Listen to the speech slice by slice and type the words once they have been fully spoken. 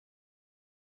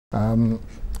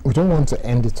We don't want to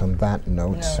end it on that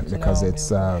note because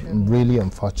it's really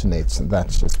unfortunate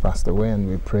that she's passed away, and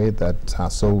we pray that her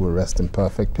soul will rest in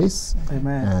perfect peace.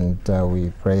 Amen. And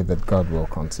we pray that God will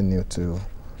continue to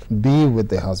be with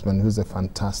the husband, who's a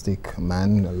fantastic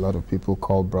man. A lot of people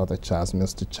call Brother Charles,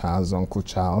 Mr. Charles, Uncle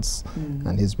Charles,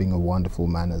 and he's been a wonderful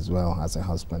man as well as a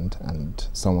husband and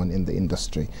someone in the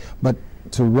industry. But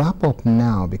to wrap up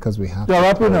now, because we have You're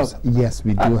wrapping up? Yes,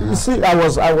 we do have you see, I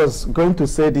was going to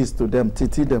say this to them,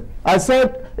 them. I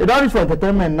said, it only for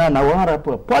entertainment now, I want to wrap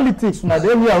up. Politics, now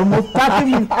they are almost 30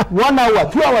 minutes, 1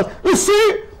 hour, 2 hours. You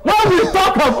see, now we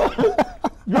talk about...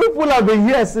 You people have been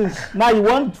here since. Now you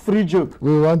want free joke.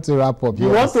 We want to wrap up. You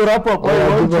want to wrap up.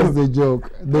 Give us the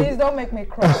joke. Please don't make me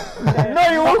cry.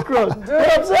 No, you won't cry.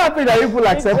 But I'm so happy that people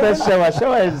accepted Shewa.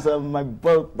 Shewa is my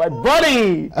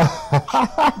body.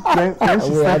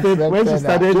 when she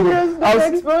started, I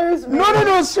was no,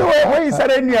 Shewa. When you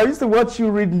started, I used to watch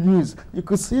you read news. You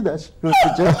could see that she was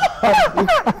just.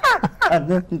 And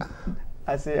then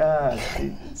I say,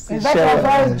 is that your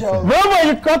first joke? No,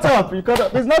 you cut up. You cut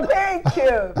up. It's not. Thank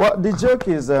you. Well, the joke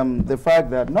is the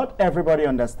fact that not everybody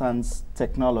understands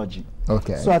technology.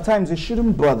 Okay. So at times you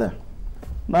shouldn't bother.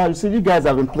 Now you see, you guys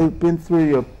have been flipping through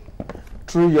your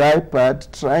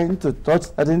iPad, trying to touch.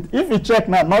 If you check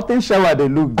now, nothing shower they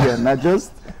look there. Now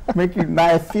just make it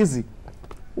nice, easy.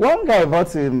 One guy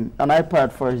bought him an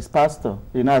iPad for his pastor,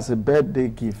 as a birthday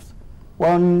gift.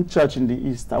 One church in the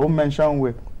East, I won't mention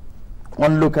where.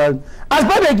 One local, as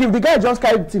birthday gift, the guy just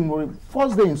carried it in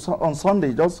first day on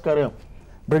Sunday, just carry him.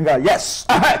 Bring out, yes,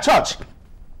 church.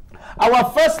 Our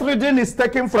first reading is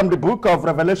taken from the book of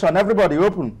Revelation. Everybody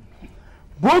open.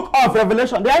 Book of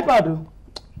Revelation, the iPad.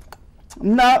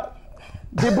 Now,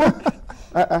 the book,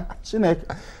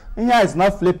 Chinek, here is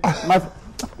not flip.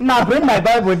 Now bring my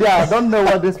Bible there. I don't know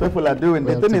what these people are doing.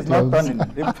 The thing is not turning.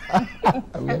 We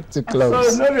have to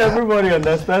close. So not everybody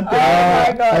understands. Oh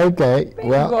my God. Okay. Thank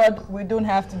well, God we don't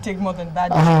have to take more than that.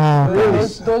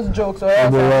 Those jokes are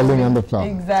all rolling on the floor.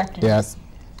 Exactly. Yes.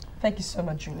 Thank you so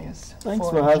much, Julius. Thanks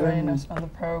for having joining me. us on the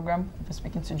program, for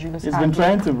speaking to Julius. He's been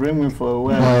trying to bring me for a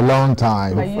while. For a long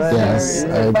time. Are you yes.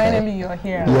 serious? Okay. Finally, you're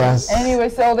here. Yes. Anyway,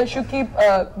 so they should keep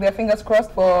their fingers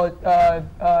crossed for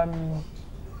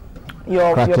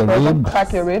your program,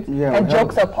 Crack Your Rib, and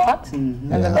Jokes Apart.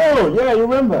 And oh, yeah, you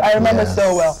remember. I remember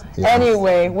so well. Yes.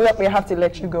 Anyway, we have to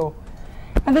let you go.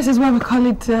 And this is why we call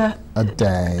it a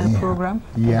day. A program.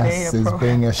 Yes, it's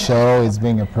being a show, it's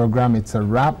being a program, it's a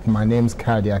wrap. My name's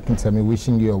Kadi Akintemi,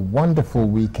 wishing you a wonderful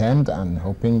weekend and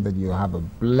hoping that you have a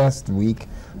blessed week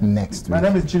next week. My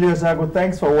name is Julius Agwu.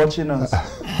 Thanks for watching us.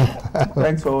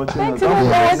 Thanks for watching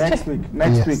us. Next week.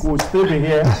 Next week we'll still be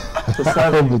here to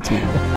serve you.